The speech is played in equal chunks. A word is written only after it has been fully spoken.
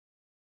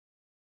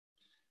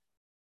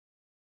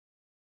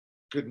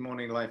Good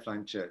morning,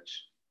 Lifeline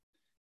Church.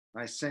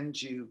 I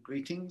send you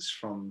greetings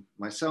from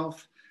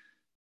myself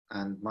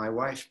and my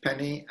wife,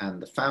 Penny, and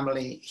the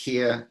family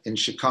here in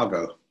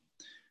Chicago.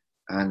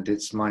 And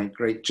it's my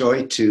great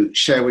joy to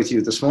share with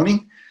you this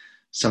morning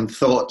some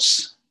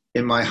thoughts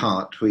in my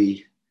heart.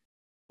 We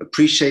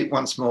appreciate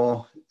once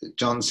more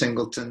John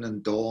Singleton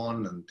and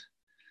Dawn and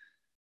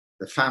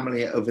the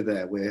family over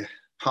there. We're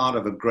part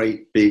of a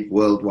great, big,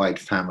 worldwide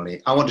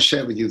family. I want to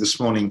share with you this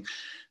morning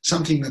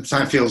something that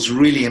I feel is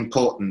really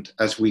important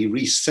as we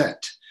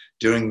reset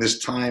during this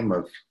time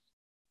of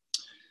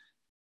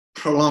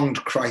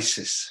prolonged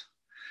crisis.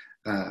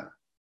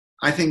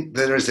 I think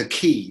there is a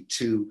key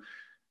to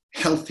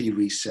healthy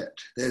reset.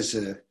 There's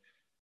an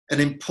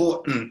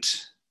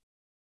important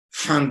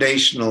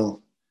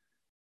foundational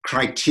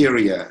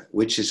criteria,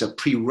 which is a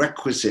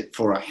prerequisite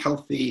for a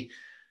healthy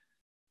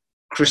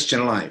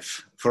Christian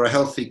life, for a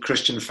healthy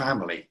Christian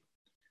family,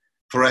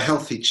 for a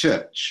healthy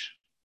church,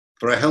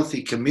 for a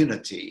healthy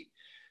community,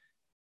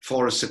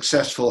 for a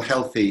successful,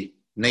 healthy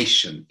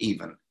nation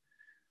even.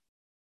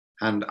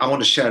 And I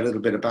want to share a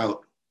little bit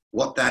about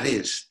what that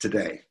is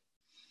today.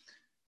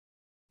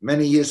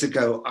 Many years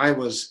ago, I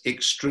was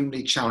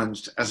extremely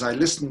challenged as I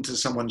listened to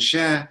someone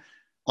share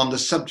on the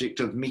subject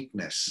of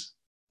meekness,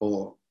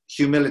 or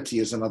humility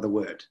is another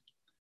word.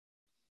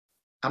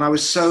 And I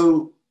was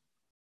so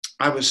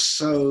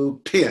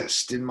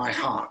pierced in my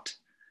heart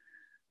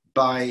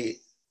by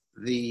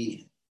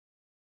the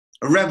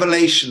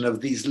revelation of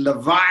these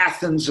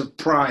leviathans of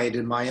pride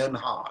in my own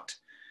heart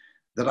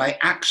that I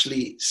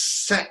actually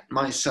set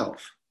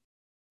myself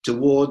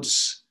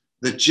towards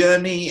the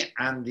journey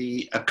and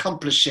the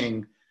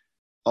accomplishing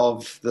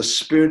of the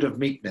spirit of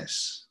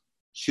meekness,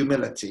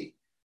 humility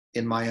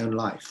in my own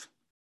life.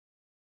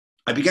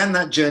 I began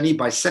that journey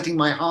by setting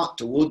my heart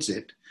towards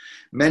it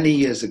many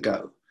years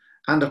ago.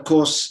 And of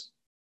course,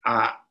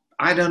 I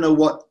don't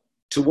know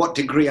to what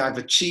degree I've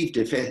achieved,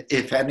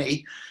 if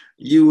any.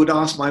 You would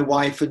ask my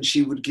wife and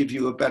she would give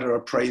you a better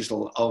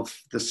appraisal of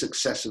the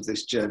success of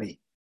this journey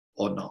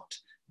or not.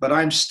 But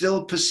I'm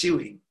still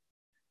pursuing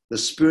the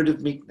spirit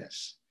of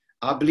meekness.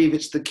 I believe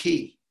it's the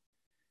key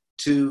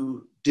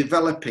to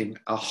developing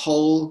a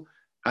whole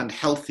and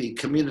healthy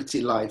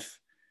community life,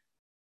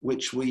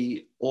 which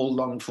we all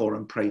long for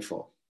and pray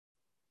for.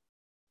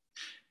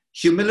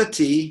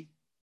 Humility,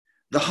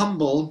 the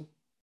humble,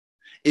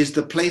 is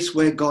the place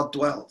where God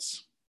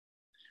dwells.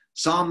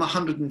 Psalm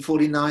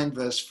 149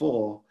 verse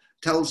 4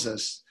 tells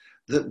us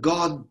that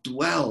God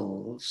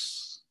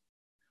dwells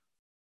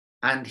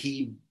and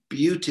he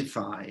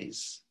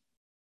beautifies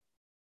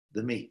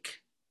the meek,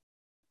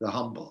 the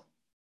humble.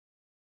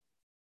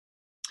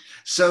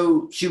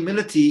 So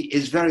humility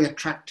is very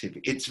attractive.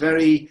 It's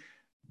very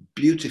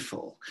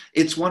beautiful.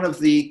 It's one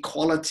of the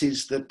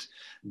qualities that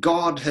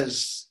God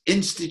has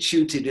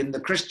instituted in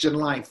the Christian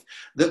life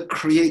that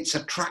creates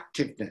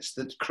attractiveness,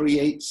 that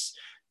creates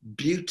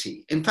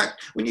beauty. In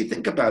fact, when you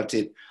think about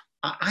it,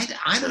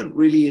 I don't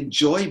really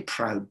enjoy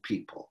proud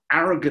people,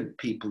 arrogant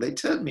people. They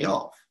turn me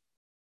off.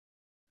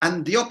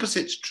 And the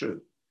opposite's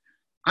true.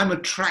 I'm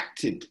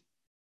attracted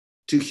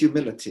to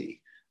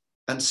humility,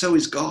 and so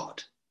is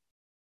God.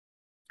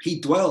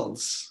 He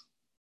dwells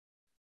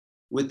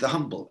with the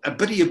humble,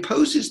 but he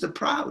opposes the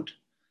proud.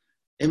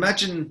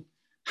 Imagine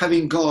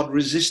having God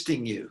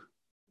resisting you.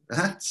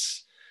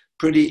 That's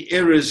pretty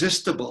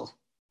irresistible.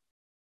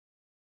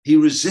 He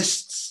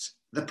resists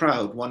the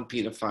proud, 1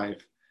 Peter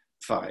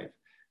 5:5.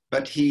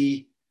 But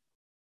he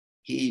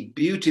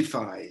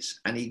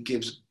beautifies and he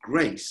gives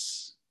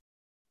grace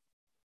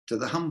to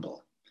the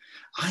humble.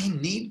 I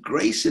need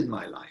grace in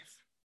my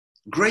life.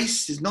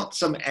 Grace is not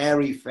some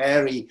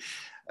airy-fairy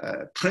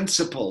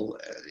principle.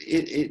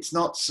 It's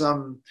not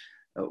some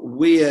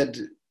weird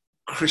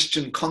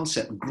Christian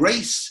concept.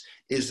 Grace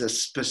is a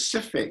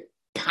specific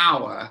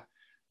power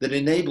that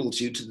enables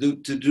you to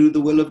do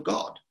the will of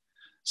God.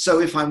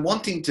 So if I'm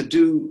wanting to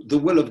do the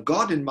will of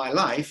God in my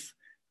life,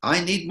 I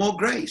need more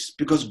grace,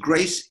 because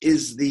grace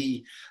is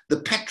the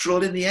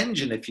petrol in the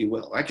engine, if you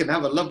will. I can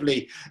have a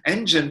lovely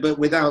engine, but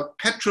without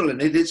petrol in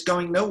it, it's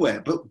going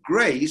nowhere. But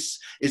grace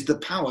is the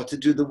power to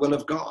do the will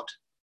of God.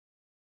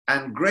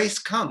 And grace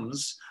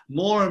comes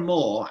more and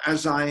more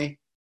as I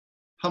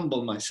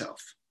humble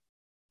myself.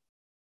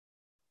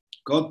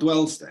 God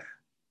dwells there.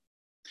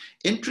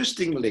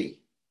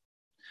 Interestingly,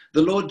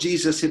 the Lord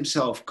Jesus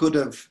himself could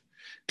have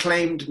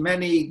claimed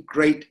many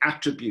great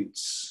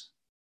attributes: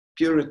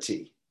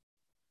 purity,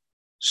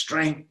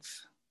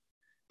 strength.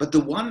 But the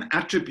one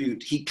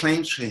attribute he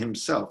claims for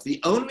himself,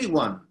 the only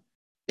one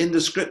in the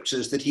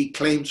scriptures that he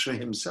claims for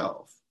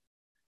himself,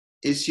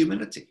 is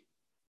humility.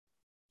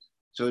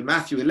 So in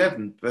Matthew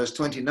 11, verse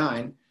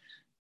 29,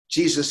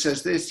 Jesus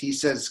says this. He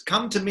says,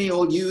 "Come to me,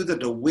 all you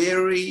that are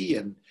weary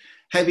and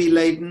heavy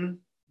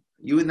laden."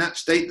 You in that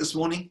state this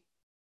morning?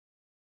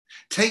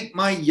 "Take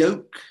my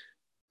yoke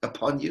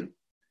upon you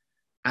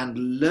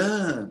and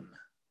learn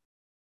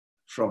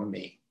from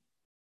me.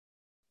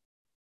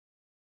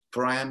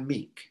 For I am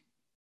meek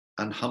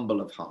and humble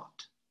of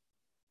heart."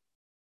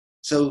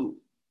 So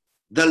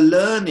the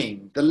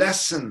learning, the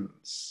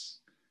lessons,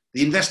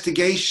 The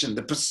investigation,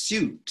 the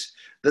pursuit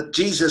that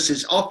Jesus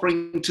is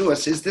offering to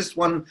us is this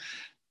one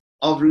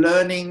of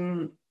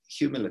learning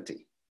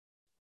humility.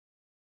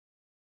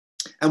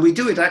 And we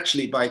do it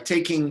actually by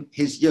taking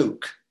his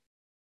yoke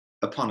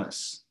upon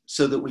us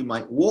so that we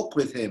might walk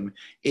with him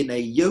in a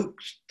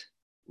yoked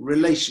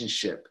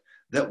relationship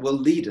that will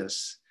lead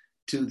us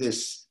to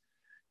this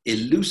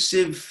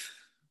elusive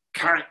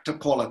character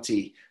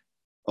quality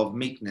of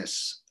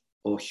meekness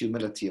or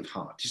humility of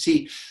heart. You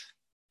see,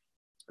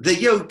 the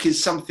yoke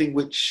is something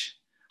which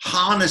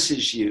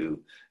harnesses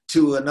you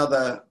to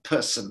another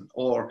person,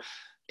 or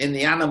in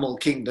the animal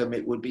kingdom,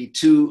 it would be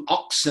two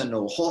oxen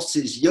or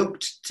horses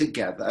yoked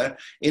together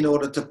in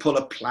order to pull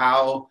a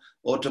plow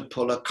or to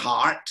pull a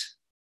cart.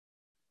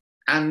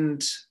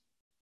 And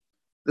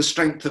the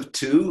strength of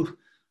two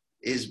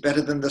is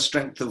better than the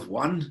strength of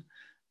one.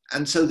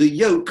 And so the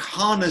yoke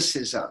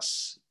harnesses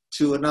us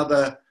to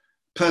another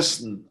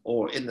person,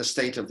 or in the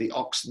state of the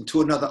oxen,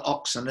 to another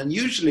oxen. And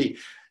usually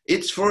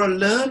it's for a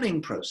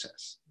learning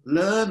process.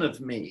 Learn of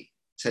me,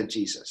 said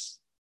Jesus.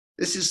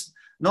 This is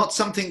not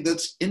something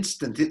that's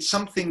instant. It's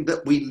something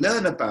that we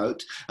learn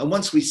about. And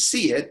once we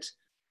see it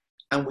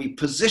and we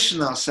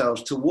position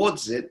ourselves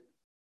towards it,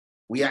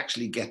 we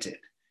actually get it.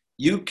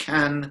 You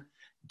can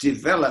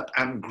develop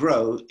and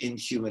grow in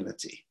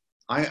humility.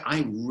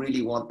 I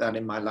really want that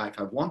in my life.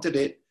 I've wanted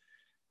it,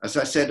 as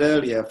I said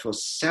earlier, for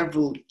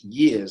several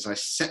years. I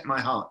set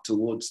my heart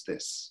towards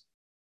this.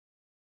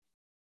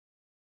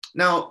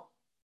 Now,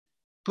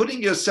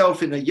 putting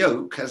yourself in a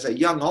yoke as a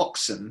young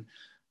oxen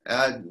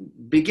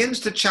begins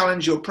to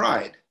challenge your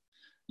pride.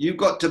 You've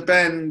got to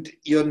bend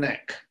your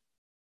neck.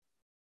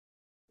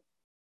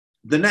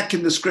 The neck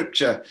in the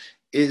scripture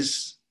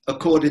is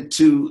accorded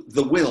to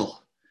the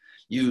will.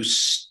 You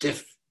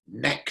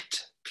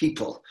stiff-necked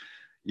people,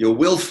 you're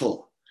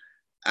willful.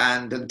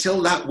 And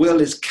until that will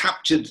is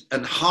captured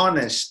and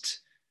harnessed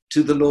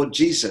to the Lord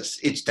Jesus,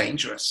 it's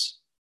dangerous,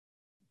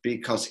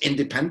 because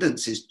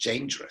independence is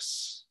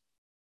dangerous.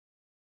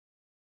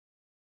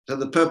 So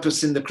the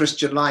purpose in the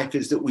Christian life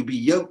is that we be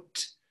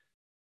yoked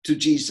to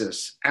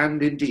Jesus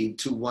and indeed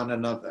to one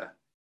another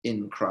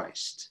in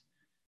Christ.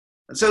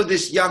 And so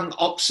this young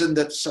oxen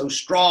that's so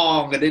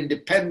strong and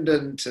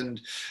independent and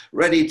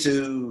ready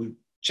to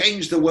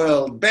change the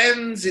world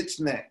bends its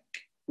neck,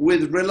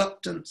 with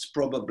reluctance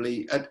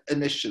probably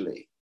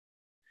initially,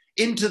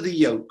 into the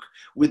yoke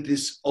with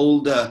this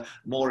older,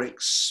 more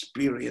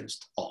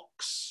experienced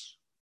ox.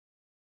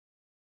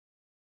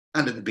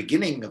 And at the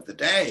beginning of the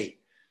day,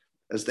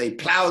 as they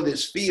plow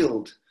this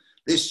field,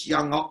 this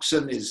young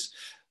oxen is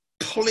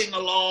pulling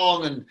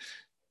along and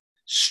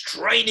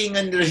straining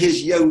under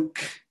his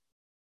yoke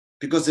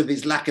because of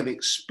his lack of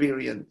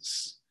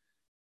experience,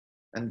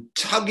 and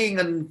tugging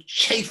and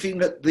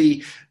chafing at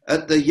the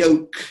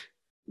yoke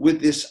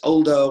with this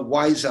older,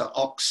 wiser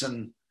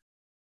oxen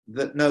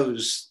that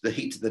knows the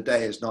heat of the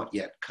day has not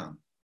yet come.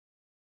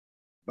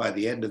 By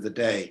the end of the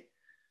day,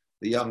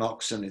 the young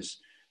oxen is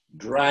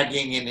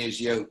dragging in his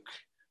yoke,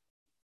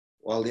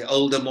 while the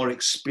older, more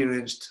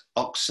experienced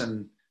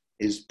oxen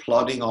is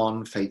plodding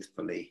on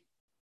faithfully.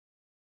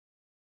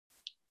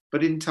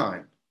 But in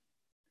time,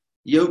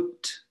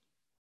 yoked,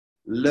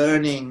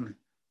 learning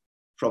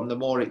from the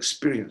more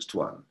experienced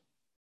one,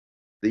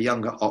 the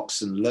younger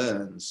oxen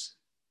learns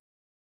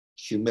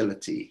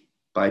humility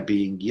by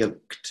being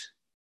yoked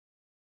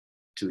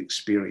to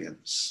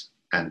experience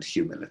and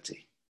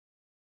humility.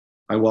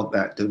 I want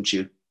that, don't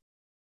you?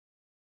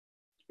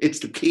 It's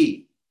the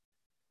key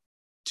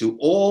to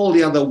all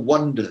the other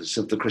wonders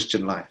of the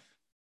Christian life,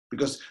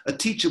 because a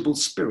teachable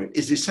spirit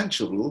is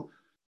essential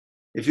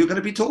if you're going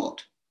to be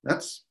taught.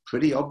 That's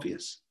pretty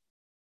obvious.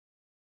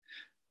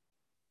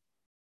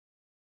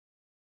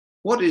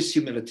 What is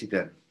humility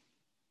then?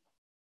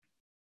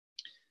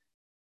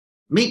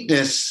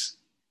 Meekness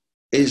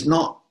is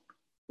not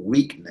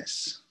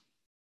weakness.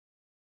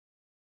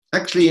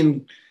 Actually,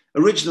 in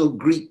original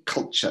Greek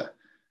culture,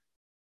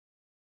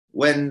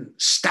 when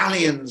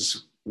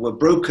stallions were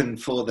broken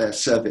for their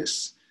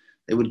service,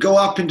 they would go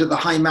up into the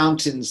high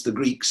mountains, the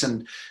Greeks,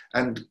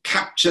 and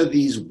capture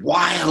these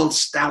wild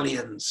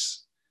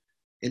stallions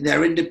in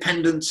their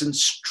independence and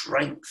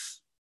strength,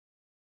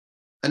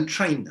 and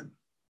train them,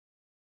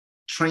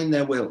 train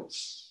their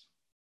wills,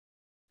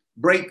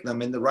 break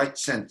them in the right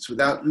sense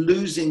without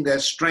losing their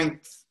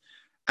strength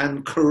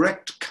and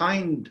correct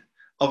kind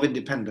of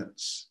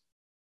independence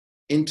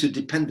into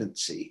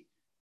dependency,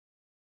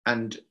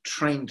 and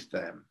trained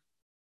them.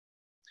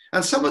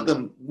 And some of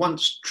them,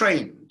 once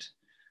trained,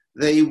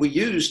 they were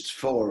used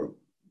for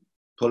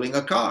pulling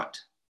a cart.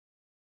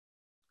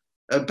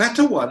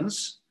 Better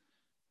ones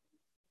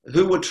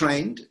who were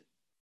trained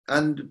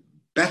and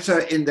better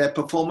in their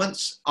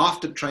performance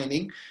after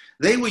training,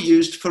 they were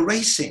used for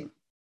racing.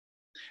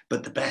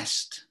 But the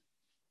best,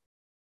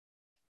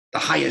 the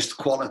highest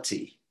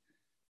quality,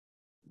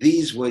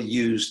 these were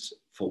used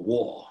for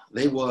war.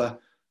 They were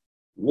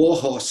war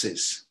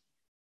horses.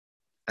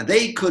 And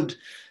they could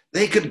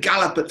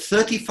gallop at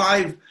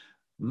 35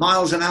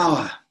 miles an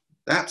hour.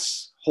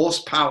 That's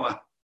horsepower.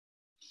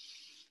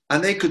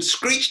 and they could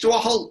screech to a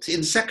halt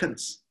in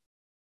seconds.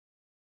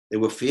 They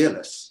were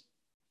fearless.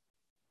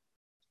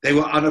 They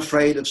were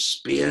unafraid of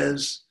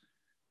spears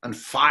and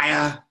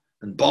fire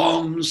and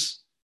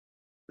bombs.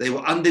 They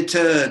were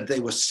undeterred. They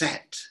were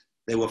set.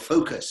 They were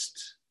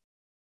focused.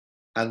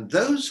 And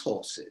those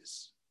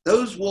horses,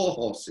 those war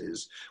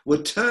horses,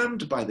 were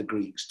termed by the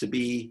Greeks to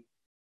be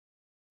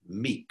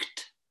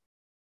meeked.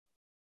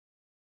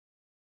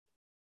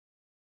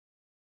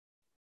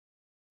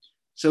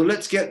 So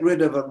let's get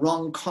rid of a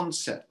wrong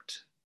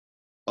concept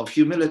of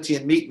humility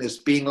and meekness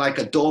being like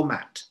a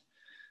doormat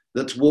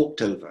that's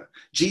walked over.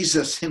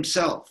 Jesus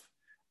himself,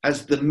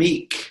 as the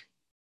meek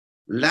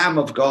Lamb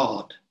of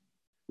God,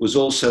 was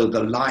also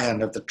the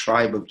Lion of the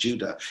tribe of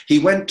Judah. He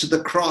went to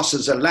the cross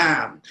as a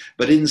lamb,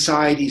 but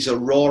inside he's a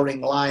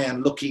roaring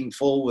lion looking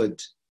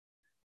forward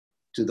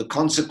to the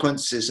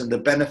consequences and the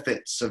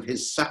benefits of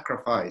his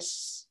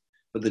sacrifice.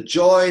 For the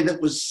joy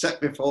that was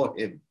set before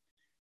him,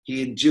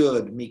 he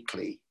endured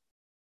meekly,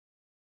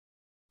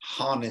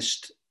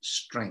 harnessed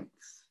strength.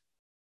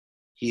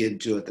 He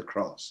endured the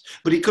cross.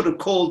 But he could have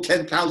called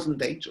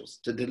 10,000 angels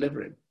to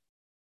deliver him.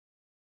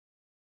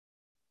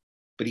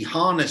 But he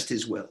harnessed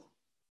his will.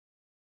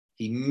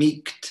 He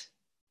meeked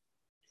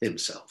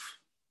himself.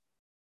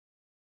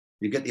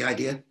 You get the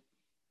idea?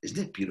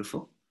 Isn't it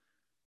beautiful?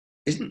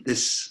 Isn't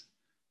this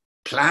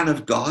plan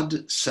of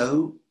God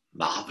so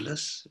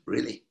marvelous,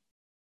 really?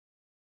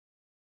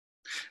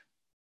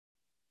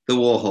 The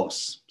war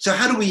horse. So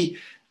how do we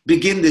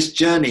begin this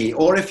journey?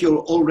 Or if you're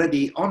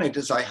already on it,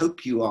 as I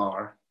hope you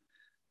are,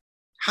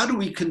 how do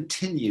we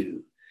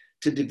continue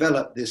to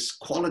develop this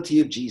quality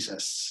of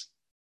Jesus?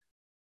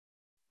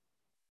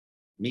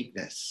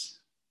 Meekness,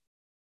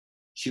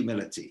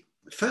 humility.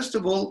 First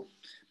of all,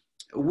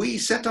 we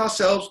set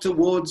ourselves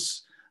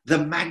towards the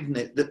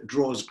magnet that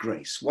draws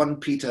grace. 1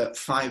 Peter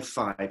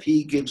 5:5,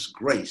 he gives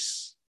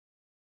grace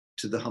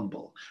to the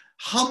humble.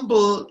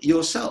 Humble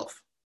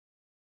yourself.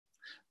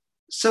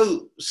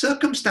 So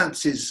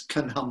circumstances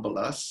can humble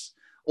us,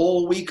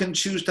 or we can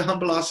choose to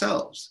humble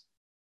ourselves.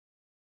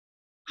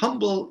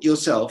 Humble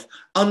yourself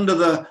under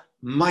the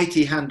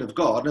mighty hand of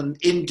God, and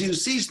in due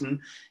season,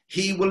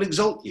 he will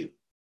exalt you.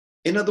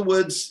 In other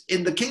words,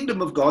 in the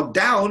kingdom of God,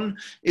 down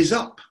is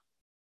up.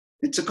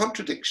 It's a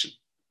contradiction.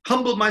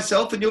 Humble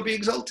myself and you'll be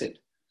exalted.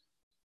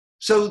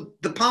 So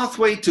the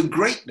pathway to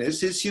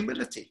greatness is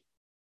humility.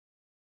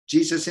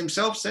 Jesus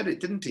himself said it,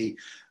 didn't he?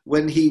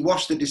 When he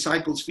washed the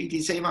disciples' feet,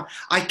 he said,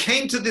 I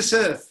came to this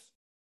earth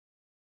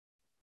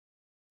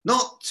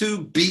not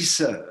to be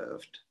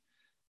served,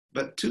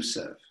 but to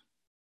serve.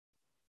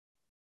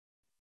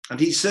 And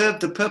he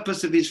served the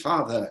purpose of his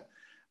Father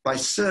by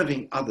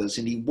serving others,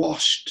 and he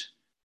washed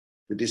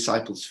the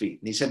disciples' feet.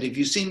 And he said, if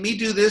you've seen me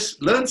do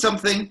this, learn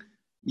something,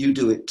 you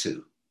do it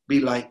too. Be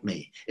like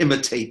me,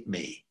 imitate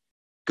me,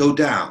 go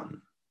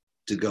down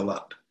to go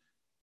up.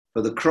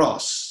 For the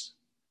cross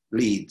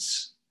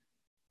leads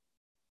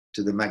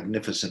to the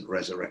magnificent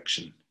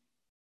resurrection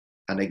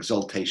and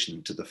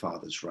exaltation to the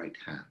Father's right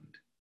hand.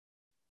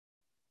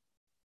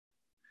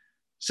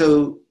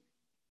 So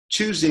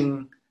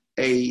choosing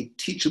a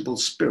teachable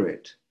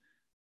spirit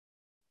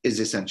is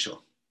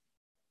essential.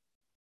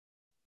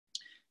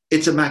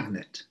 It's a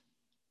magnet.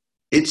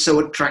 It's so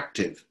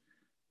attractive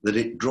that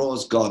it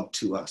draws God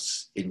to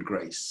us in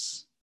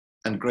grace.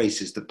 And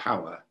grace is the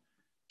power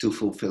to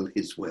fulfill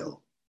his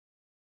will.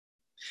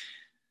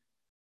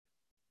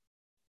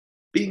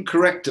 Being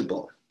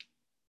correctable.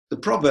 The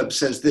proverb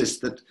says this,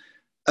 that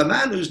a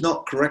man who's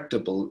not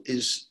correctable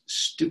is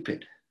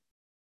stupid.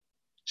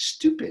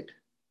 Stupid.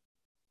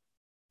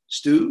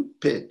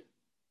 Stupid.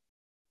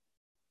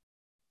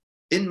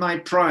 In my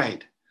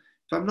pride,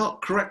 if I'm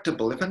not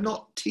correctable, if I'm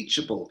not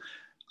teachable,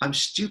 I'm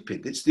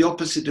stupid. It's the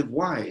opposite of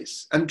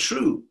wise and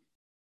true.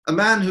 A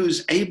man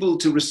who's able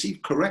to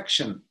receive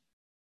correction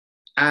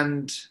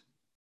and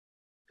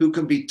who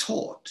can be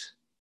taught,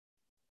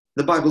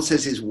 the Bible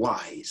says is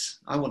wise.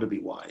 I want to be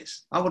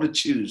wise. I want to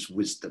choose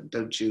wisdom,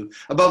 don't you?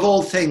 Above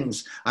all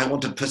things, I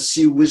want to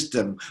pursue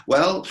wisdom.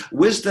 Well,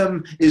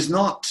 wisdom is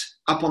not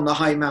up on the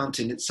high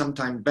mountain. It's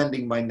sometimes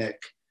bending my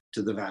neck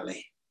to the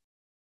valley.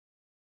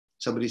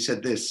 Somebody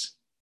said this,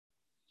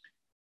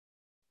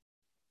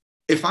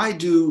 if I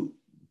do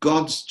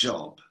God's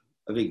job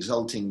of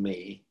exalting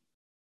me,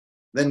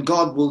 then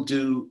God will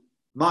do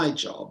my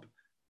job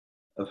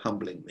of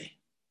humbling me.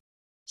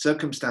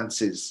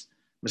 Circumstances,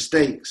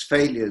 mistakes,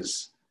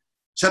 failures,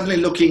 suddenly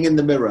looking in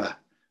the mirror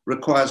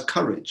requires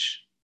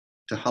courage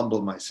to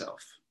humble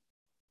myself.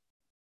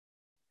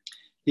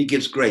 He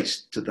gives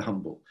grace to the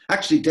humble.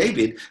 Actually,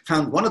 David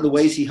found one of the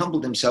ways he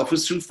humbled himself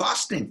was through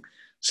fasting.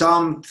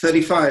 Psalm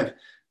 35,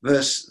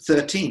 verse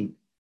 13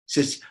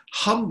 says,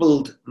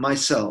 humbled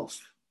myself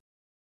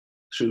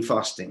through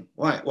fasting.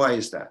 Why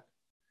is that?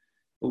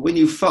 Well, when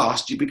you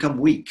fast, you become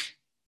weak.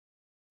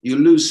 You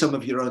lose some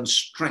of your own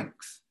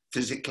strength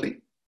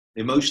physically,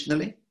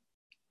 emotionally.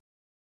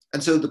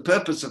 And so the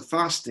purpose of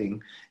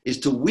fasting is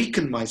to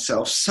weaken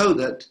myself so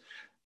that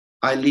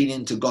I lean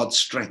into God's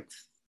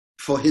strength.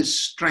 For his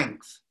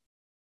strength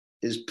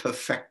is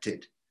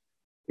perfected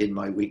in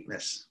my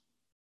weakness.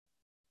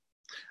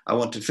 I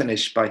want to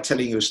finish by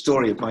telling you a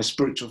story of my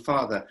spiritual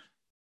father,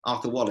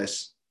 Arthur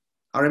Wallace.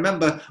 I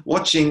remember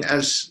watching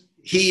as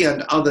he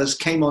and others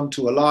came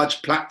onto a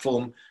large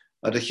platform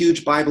at a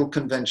huge Bible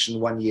convention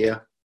one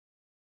year.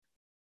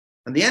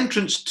 And the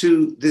entrance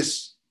to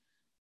this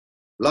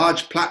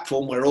large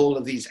platform where all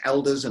of these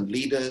elders and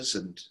leaders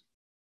and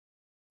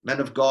men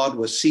of God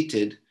were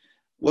seated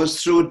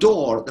was through a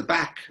door at the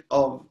back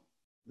of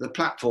the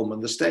platform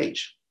and the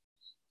stage.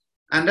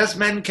 And as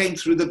men came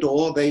through the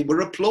door, they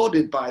were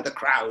applauded by the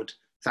crowd,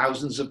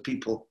 thousands of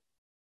people.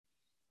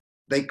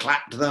 They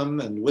clapped them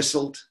and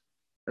whistled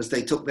as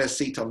they took their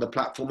seat on the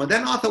platform. And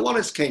then Arthur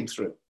Wallace came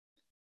through,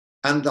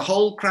 and the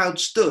whole crowd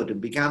stood and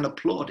began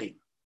applauding.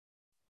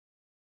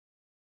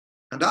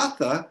 And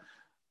Arthur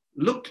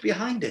looked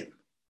behind him,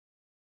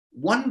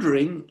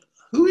 wondering,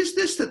 who is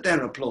this that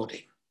they're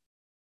applauding?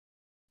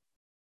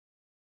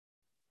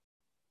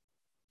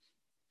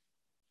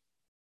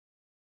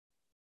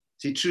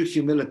 See, true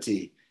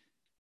humility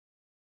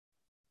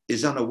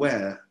is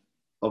unaware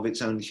of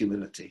its own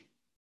humility.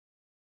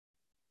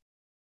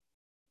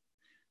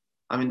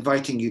 I'm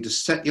inviting you to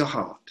set your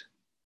heart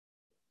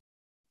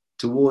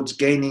towards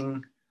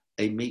gaining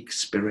a meek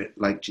spirit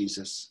like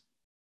Jesus.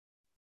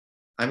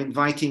 I'm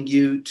inviting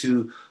you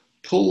to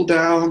pull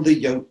down the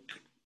yoke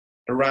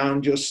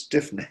around your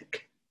stiff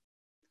neck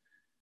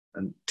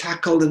and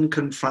tackle and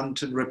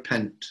confront and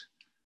repent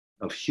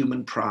of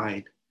human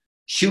pride,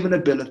 human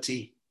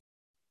ability,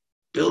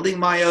 building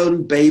my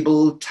own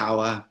Babel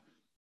tower,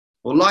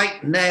 or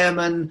like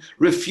Naaman,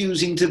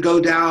 refusing to go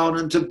down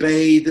and to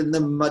bathe in the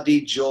muddy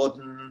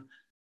Jordan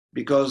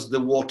because the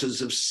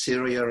waters of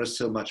Syria are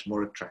so much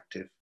more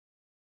attractive.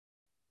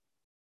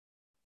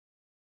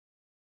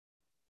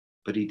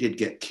 But he did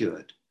get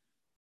cured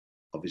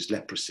of his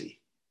leprosy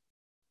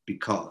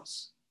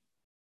because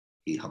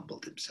he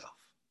humbled himself.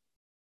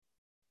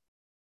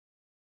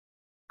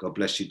 God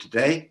bless you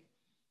today.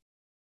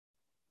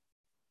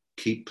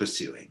 Keep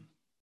pursuing.